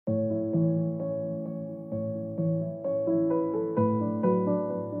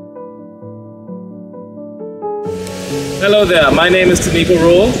Hello there, my name is Tanika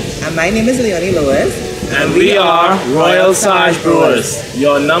Rule. And my name is Leonie Lewis. And we are Royal Sarge Brewers,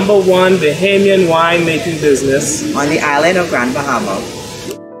 your #1 Bahamian wine-making business on the island of Grand Bahama.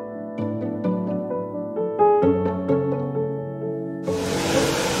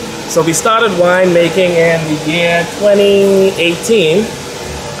 So we started wine making in the year 2018,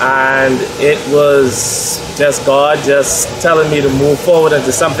 and it was just God just telling me to move forward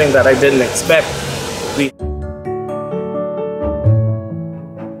into something that I didn't expect.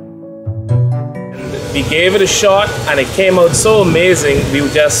 We gave it a shot and it came out so amazing. We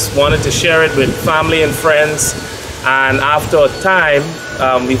just wanted to share it with family and friends, and after a time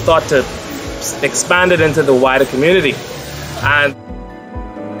we thought to expand it into the wider community. And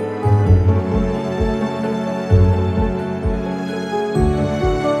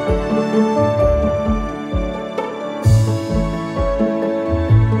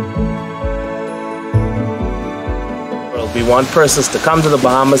we want persons to come to the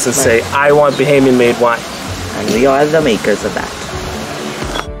Bahamas and say, I want Bahamian made wine. And we are the makers of that.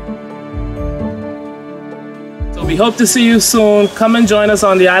 So we hope to see you soon. Come and join us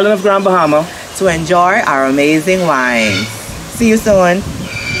on the island of Grand Bahama to enjoy our amazing wines. See you soon.